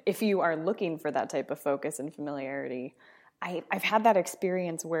if you are looking for that type of focus and familiarity, I've had that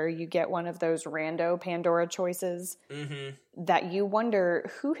experience where you get one of those rando Pandora choices that you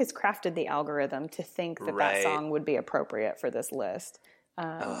wonder who has crafted the algorithm to think that that song would be appropriate for this list.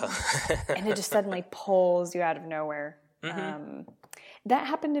 And it just suddenly pulls you out of nowhere. That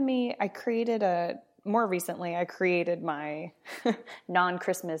happened to me. More recently, I created my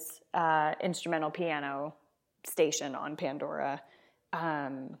non-Christmas instrumental piano station on Pandora.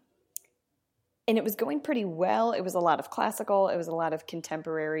 And it was going pretty well. It was a lot of classical. It was a lot of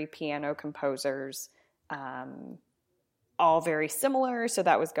contemporary piano composers, all very similar. So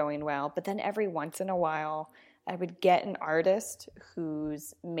that was going well. But then every once in a while, I would get an artist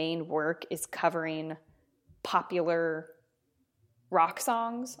whose main work is covering popular rock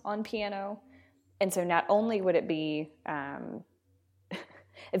songs on piano. And so not only would it be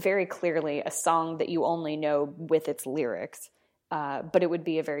very clearly a song that you only know with its lyrics, but it would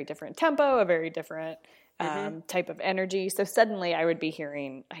be a very different tempo, a very different type of energy. So suddenly I would be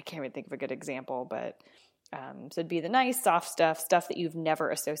hearing, I can't even think of a good example, but so it'd be the nice, soft stuff that you've never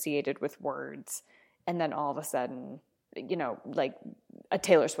associated with words. And then all of a sudden, like a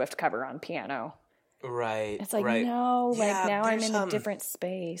Taylor Swift cover on piano. Right. It's like, no, like now I'm in a different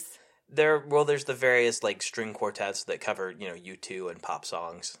space. There's the various like string quartets that cover, U2 and pop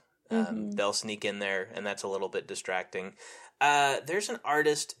songs. They'll sneak in there, and that's a little bit distracting. There's an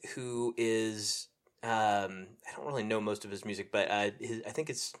artist who is, I don't really know most of his music, but I'm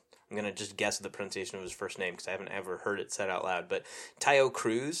going to just guess the pronunciation of his first name because I haven't ever heard it said out loud, but Taio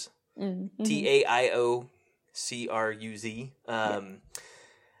Cruz, Taiocruz,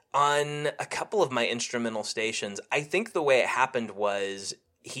 on a couple of my instrumental stations. I think the way it happened was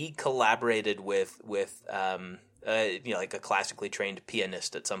he collaborated with like a classically trained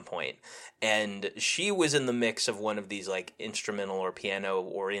pianist at some point, and she was in the mix of one of these like instrumental or piano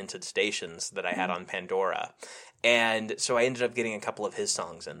oriented stations that I had on Pandora, and so I ended up getting a couple of his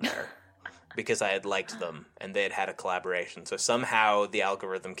songs in there because I had liked them and they had a collaboration. So somehow the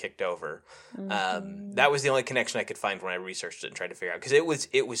algorithm kicked over. That was the only connection I could find when I researched it and tried to figure out, because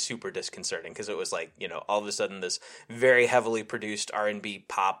it was super disconcerting, because it was like, all of a sudden this very heavily produced R&B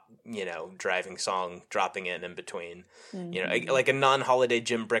pop, driving song dropping in between, like a non-holiday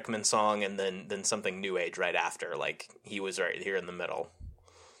Jim Brickman song, and then something new age right after, like he was right here in the middle.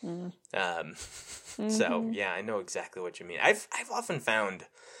 So yeah, I know exactly what you mean. I've often found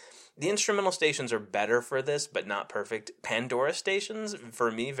the instrumental stations are better for this, but not perfect. Pandora stations,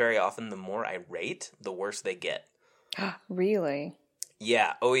 for me, very often, the more I rate, the worse they get. Really?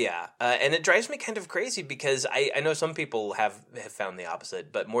 Yeah. Oh, yeah. And it drives me kind of crazy, because I know some people have found the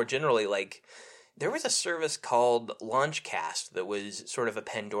opposite, but more generally, like, there was a service called Launchcast that was sort of a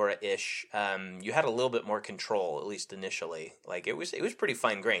Pandora-ish. You had a little bit more control, at least initially. Like, it was pretty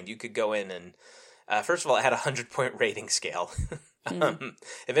fine-grained. You could go in and, first of all, it had a 100-point rating scale.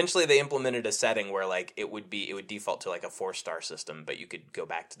 Eventually they implemented a setting where like it would default to like a 4-star system, but you could go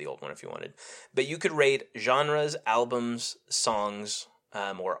back to the old one if you wanted. But you could rate genres, albums, songs,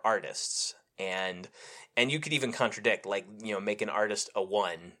 or artists, and you could even contradict, like, make an artist a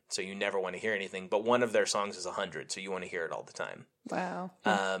 1, so you never want to hear anything, but one of their songs is 100, so you want to hear it all the time. Wow.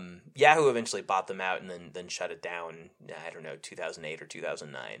 Yahoo eventually bought them out and then shut it down, I don't know, 2008 or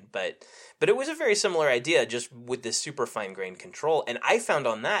 2009. But it was a very similar idea, just with this super fine-grained control. And I found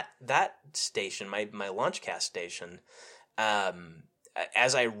on that station, my Launchcast station,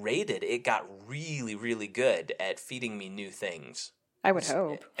 as I rated, it got really, really good at feeding me new things. I would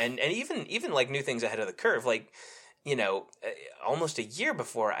hope. And even like new things ahead of the curve, like, almost a year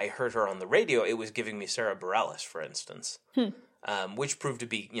before I heard her on the radio, it was giving me Sarah Bareilles, for instance, which proved to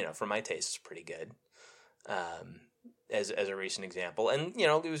be, for my tastes, pretty good, as a recent example. And,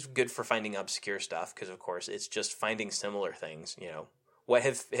 it was good for finding obscure stuff, because, of course, it's just finding similar things, What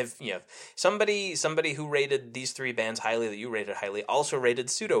have somebody who rated these 3 bands highly that you rated highly also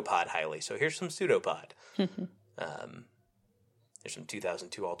rated Pseudopod highly. So here's some Pseudopod. There's some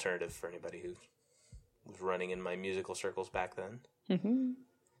 2002 alternative for anybody who was running in my musical circles back then.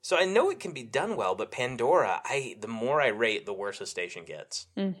 So I know it can be done well, but Pandora, the more I rate, the worse a station gets.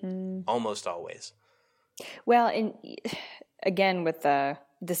 Almost always. Well, and again, with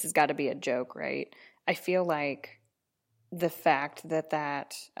this has got to be a joke, right? I feel like the fact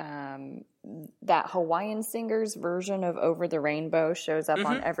that Hawaiian Singers version of Over the Rainbow shows up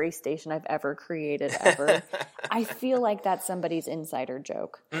on every station I've ever created ever. I feel like that's somebody's insider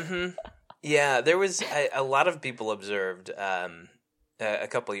joke. Yeah, there was a lot of people observed a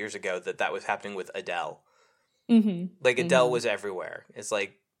couple of years ago that was happening with Adele. Like Adele was everywhere. It's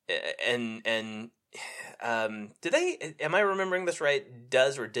like, and am I remembering this right?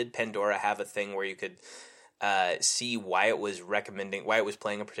 Did Pandora have a thing where you could see why it was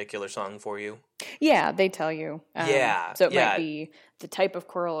playing a particular song for you? Yeah, they tell you. Yeah. So it might be the type of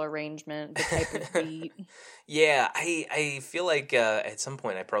choral arrangement, the type of beat. Yeah, I feel like at some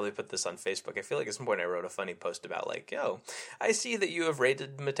point I probably put this on Facebook. I feel like at some point I wrote a funny post about like, I see that you have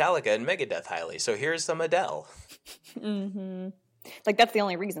rated Metallica and Megadeth highly, so here's some Adele. Mm-hmm. Like that's the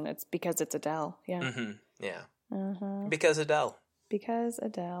only reason. It's because it's Adele. Yeah. Mm-hmm. Yeah. Mm-hmm. Because Adele. Because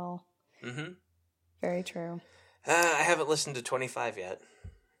Adele. Mm-hmm. Very true. I haven't listened to 25 yet.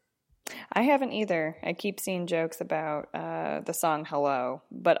 I haven't either. I keep seeing jokes about the song Hello,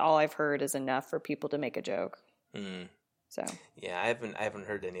 but all I've heard is enough for people to make a joke. Mm. So yeah, I haven't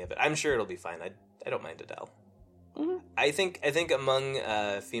heard any of it. I'm sure it'll be fine. I don't mind Adele. Mm-hmm. I think among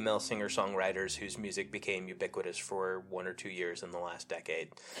female singer-songwriters whose music became ubiquitous for 1 or 2 years in the last decade,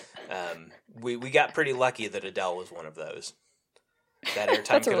 we got pretty lucky that Adele was one of those. That airtime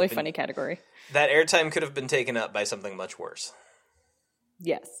that's a really funny category. That airtime could have been taken up by something much worse.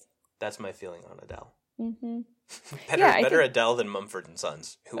 Yes. That's my feeling on Adele. Mm-hmm. Better Adele than Mumford and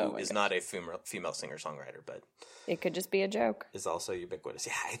Sons, who is gosh. not a female singer-songwriter, but it could just be a joke. Is also ubiquitous.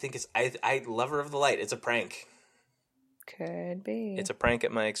 Yeah, I think I Lover of the Light. It's a prank. Could be. It's a prank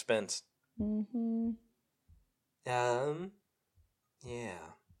at my expense. Mm-hmm. Yeah.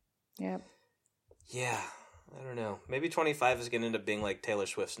 Yep. Yeah. I don't know. Maybe 25 is going to end up being like Taylor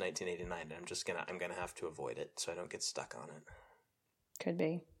Swift's 1989, and I'm gonna have to avoid it so I don't get stuck on it. Could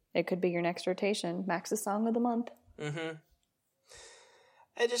be. It could be your next rotation. Max's song of the month. Mm-hmm.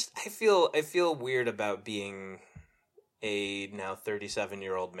 I feel weird about being a now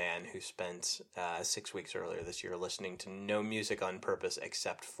 37-year-old man who spent 6 weeks earlier this year listening to no music on purpose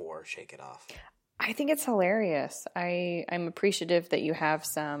except for Shake It Off. I think it's hilarious. I'm appreciative that you have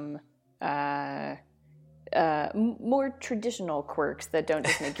some more traditional quirks that don't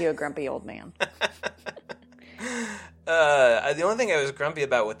just make you a grumpy old man. The only thing I was grumpy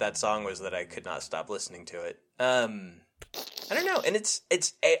about with that song was that I could not stop listening to it. I don't know, and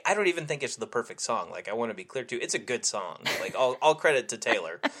I don't even think it's the perfect song. Like, I want to be clear too, it's a good song. Like, all credit to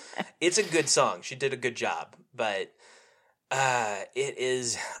Taylor. It's a good song. She did a good job, but it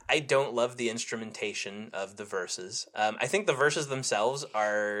is. I don't love the instrumentation of the verses. I think the verses themselves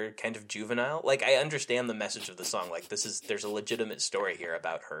are kind of juvenile. Like, I understand the message of the song. Like, there's a legitimate story here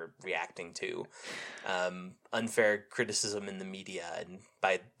about her reacting to unfair criticism in the media and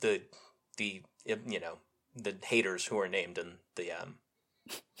by the haters who are named in the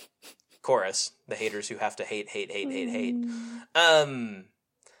chorus, the haters who have to hate.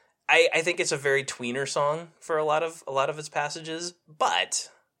 I think it's a very tweener song for a lot of its passages, but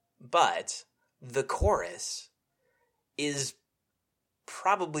the chorus is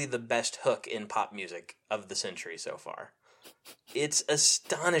probably the best hook in pop music of the century so far. It's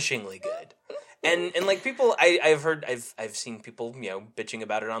astonishingly good. And like people, I've seen people, bitching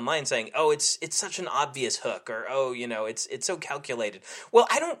about it online saying, oh, it's such an obvious hook, or, oh, it's so calculated. Well,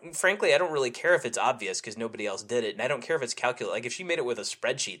 I don't really care if it's obvious because nobody else did it. And I don't care if it's calculated. Like if she made it with a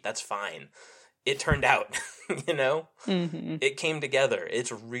spreadsheet, that's fine. It turned out, Mm-hmm. It came together.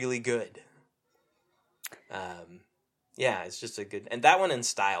 It's really good. Yeah, it's just a good, and that one in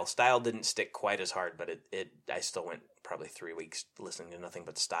Style didn't stick quite as hard, but I still went probably 3 weeks listening to nothing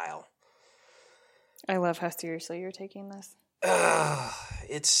but Style. I love how seriously you're taking this.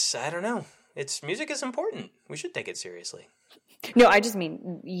 I don't know. Music is important. We should take it seriously. No, I just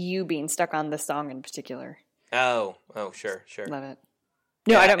mean you being stuck on this song in particular. Oh, sure. Love it.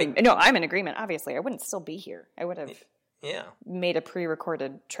 No, yeah, I'm in agreement. Obviously, I wouldn't still be here. I would have made a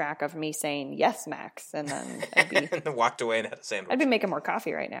pre-recorded track of me saying, yes, Max, and then I'd be... and walked away and had a sandwich. I'd be making more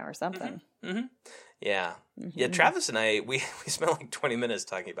coffee right now or something. Mm-hmm. Mm-hmm. Yeah. Mm-hmm. Yeah, Travis and I, we spent like 20 minutes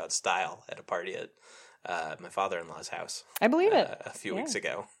talking about Style at a party at my father-in-law's house. I believe it. A few weeks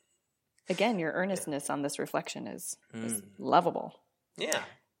ago. Again, your earnestness on this reflection is lovable. Yeah.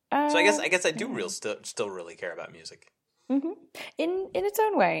 So I guess I do still really care about music. Mm-hmm. In its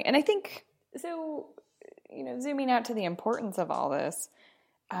own way. And I think, so, zooming out to the importance of all this,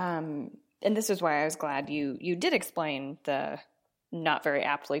 and this is why I was glad you did explain the not very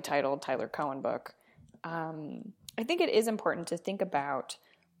aptly titled Tyler Cohen book. I think it is important to think about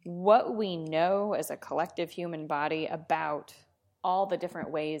what we know as a collective human body about all the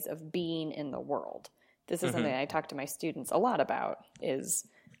different ways of being in the world. This is something I talk to my students a lot about, is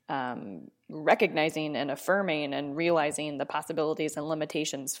recognizing and affirming and realizing the possibilities and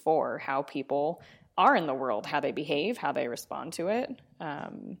limitations for how people are in the world, how they behave, how they respond to it,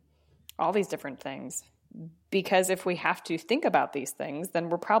 all these different things. Because if we have to think about these things, then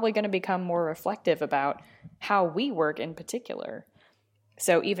we're probably going to become more reflective about how we work in particular.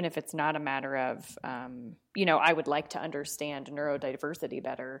 So even if it's not a matter of, I would like to understand neurodiversity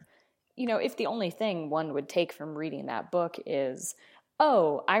better, if the only thing one would take from reading that book is,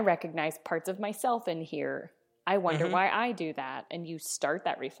 oh, I recognize parts of myself in here, I wonder why I do that, and you start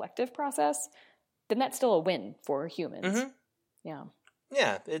that reflective process, then that's still a win for humans. Yeah.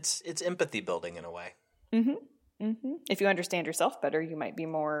 Yeah, it's empathy building in a way. If you understand yourself better, you might be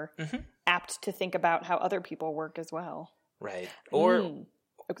more apt to think about how other people work as well. Right. Or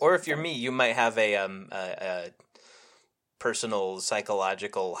if you're me, you might have a personal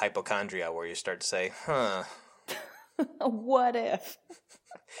psychological hypochondria where you start to say, huh. What if?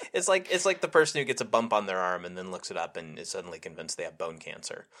 It's like the person who gets a bump on their arm and then looks it up and is suddenly convinced they have bone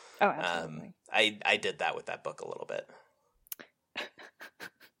cancer. Oh, absolutely. I did that with that book a little bit.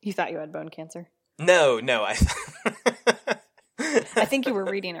 You thought you had bone cancer? No. I think you were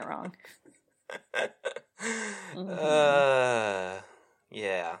reading it wrong.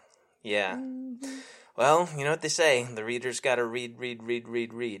 Yeah. Well, you know what they say. The reader's got to read.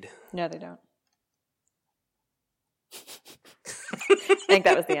 No, they don't. I think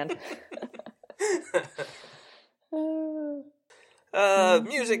that was the end.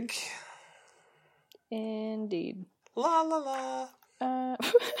 Music. Indeed. La la la.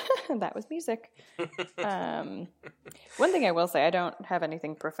 That was music. One thing I will say, I don't have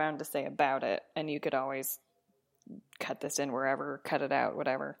anything profound to say about it, and you could always cut this in wherever, cut it out,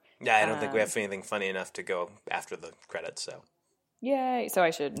 whatever. Yeah, I don't think we have anything funny enough to go after the credits, so. Yay, so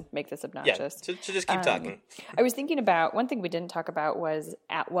I should make this obnoxious. Yeah, so just keep talking. I was thinking about, one thing we didn't talk about was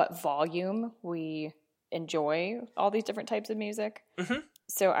at what volume we enjoy all these different types of music.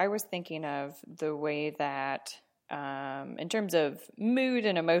 So I was thinking of the way that, in terms of mood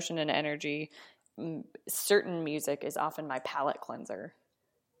and emotion and energy, certain music is often my palate cleanser.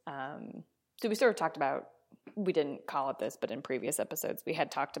 So we sort of talked about, we didn't call it this, but in previous episodes we had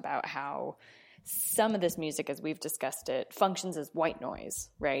talked about how some of this music, as we've discussed it, functions as white noise,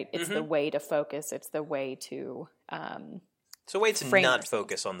 right? It's the way to focus. It's the way to it's a way to not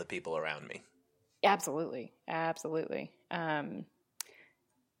focus on the people around me. Absolutely. But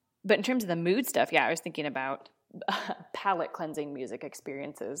in terms of the mood stuff, I was thinking about palate cleansing music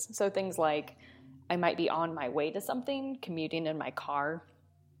experiences. So things like I might be on my way to something, commuting in my car.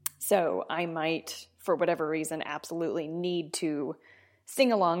 So I might, for whatever reason, absolutely need to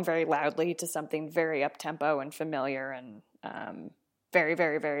sing along very loudly to something very up-tempo and familiar and very,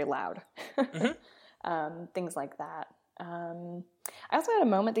 very, very loud. Things like that. I also had a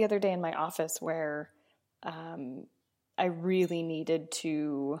moment the other day in my office where I really needed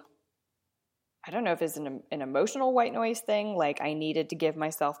to, I don't know if it's an emotional white noise thing, like I needed to give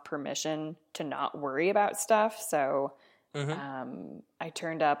myself permission to not worry about stuff. So I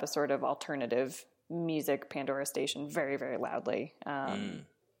turned up a sort of alternative music Pandora station very, very loudly.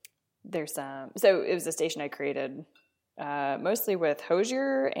 There's so it was a station I created mostly with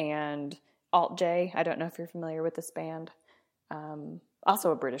Hozier and Alt J. I don't know if you're familiar with this band.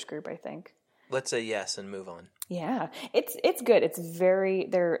 Also a British group, I think. Let's say yes and move on. Yeah, it's good.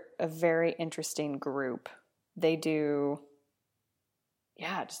 They're a very interesting group. They do,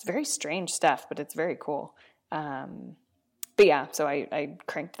 just very strange stuff, but it's very cool. But yeah, so I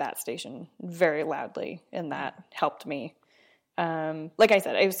cranked that station very loudly, and that helped me. Like I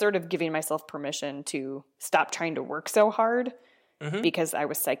said, I was sort of giving myself permission to stop trying to work so hard because I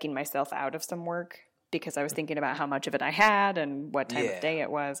was psyching myself out of some work because I was thinking about how much of it I had and what time of day it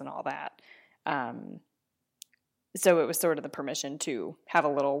was and all that. So it was sort of the permission to have a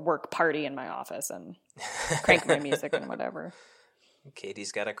little work party in my office and crank my music and whatever.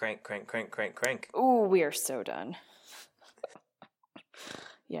 Katie's got a crank. Ooh, we are so done.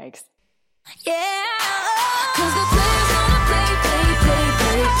 Yikes.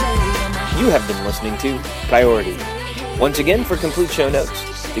 You have been listening to Priority. Once again, for complete show notes,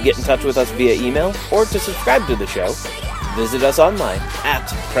 to get in touch with us via email, or to subscribe to the show, visit us online at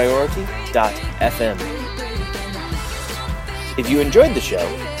priority.fm. If you enjoyed the show,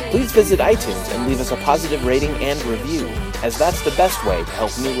 please visit iTunes and leave us a positive rating and review, as that's the best way to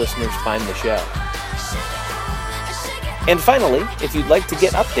help new listeners find the show. And finally, if you'd like to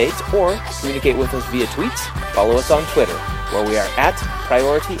get updates or communicate with us via tweets, follow us on Twitter, where we are at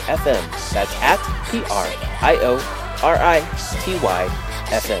PriorityFM. That's at PriorityFM.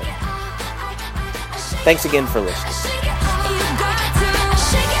 Thanks again for listening.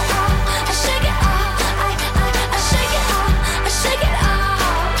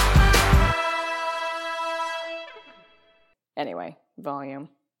 Anyway, volume.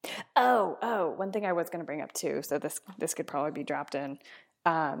 Oh, one thing I was going to bring up too, so this could probably be dropped in.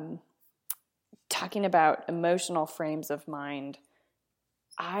 Talking about emotional frames of mind,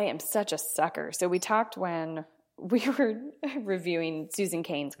 I am such a sucker. So we talked when we were reviewing Susan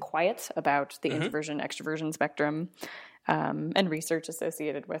Cain's Quiet about the introversion extroversion spectrum and research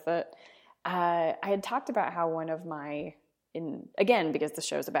associated with it. I had talked about how one of my, again, because the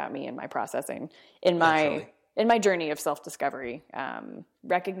show's about me and my processing, in my journey of self-discovery,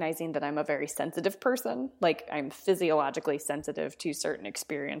 recognizing that I'm a very sensitive person, like I'm physiologically sensitive to certain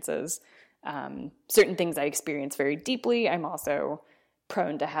experiences, certain things I experience very deeply. I'm also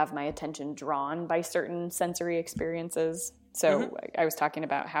prone to have my attention drawn by certain sensory experiences. So I was talking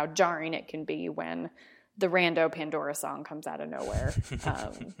about how jarring it can be when the rando Pandora song comes out of nowhere.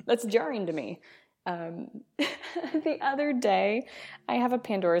 That's jarring to me. The other day, I have a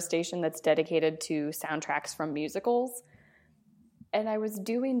Pandora station that's dedicated to soundtracks from musicals. And I was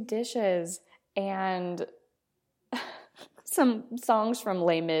doing dishes and some songs from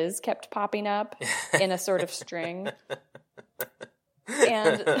Les Mis kept popping up in a sort of string.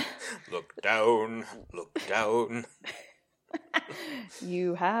 And look down.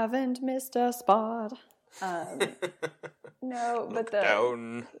 You haven't missed a spot. No, but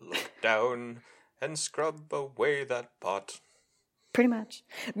look down, and scrub away that pot. Pretty much,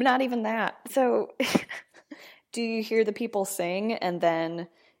 but not even that. So, do you hear the people sing, and then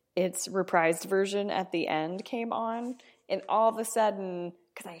its reprised version at the end came on, and all of a sudden,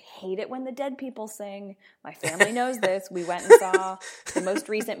 because I hate it when the dead people sing. My family knows this. We went and saw the most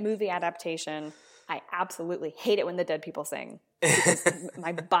recent movie adaptation. I absolutely hate it when the dead people sing. Because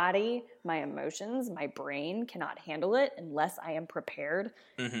my body, my emotions, my brain cannot handle it unless I am prepared.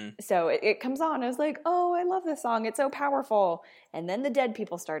 So it comes on. I was like, oh, I love this song. It's so powerful. And then the dead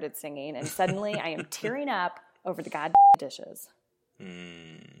people started singing, and suddenly I am tearing up over the goddamn dishes.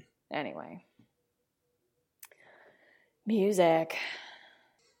 Anyway. Music.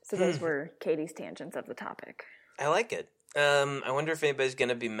 So those were Katie's tangents of the topic. I like it. I wonder if anybody's going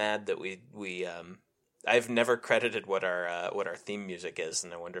to be mad that we I've never credited what our theme music is,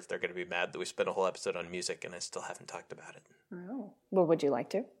 and I wonder if they're going to be mad that we spent a whole episode on music and I still haven't talked about it. Oh. Well, would you like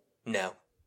to? No.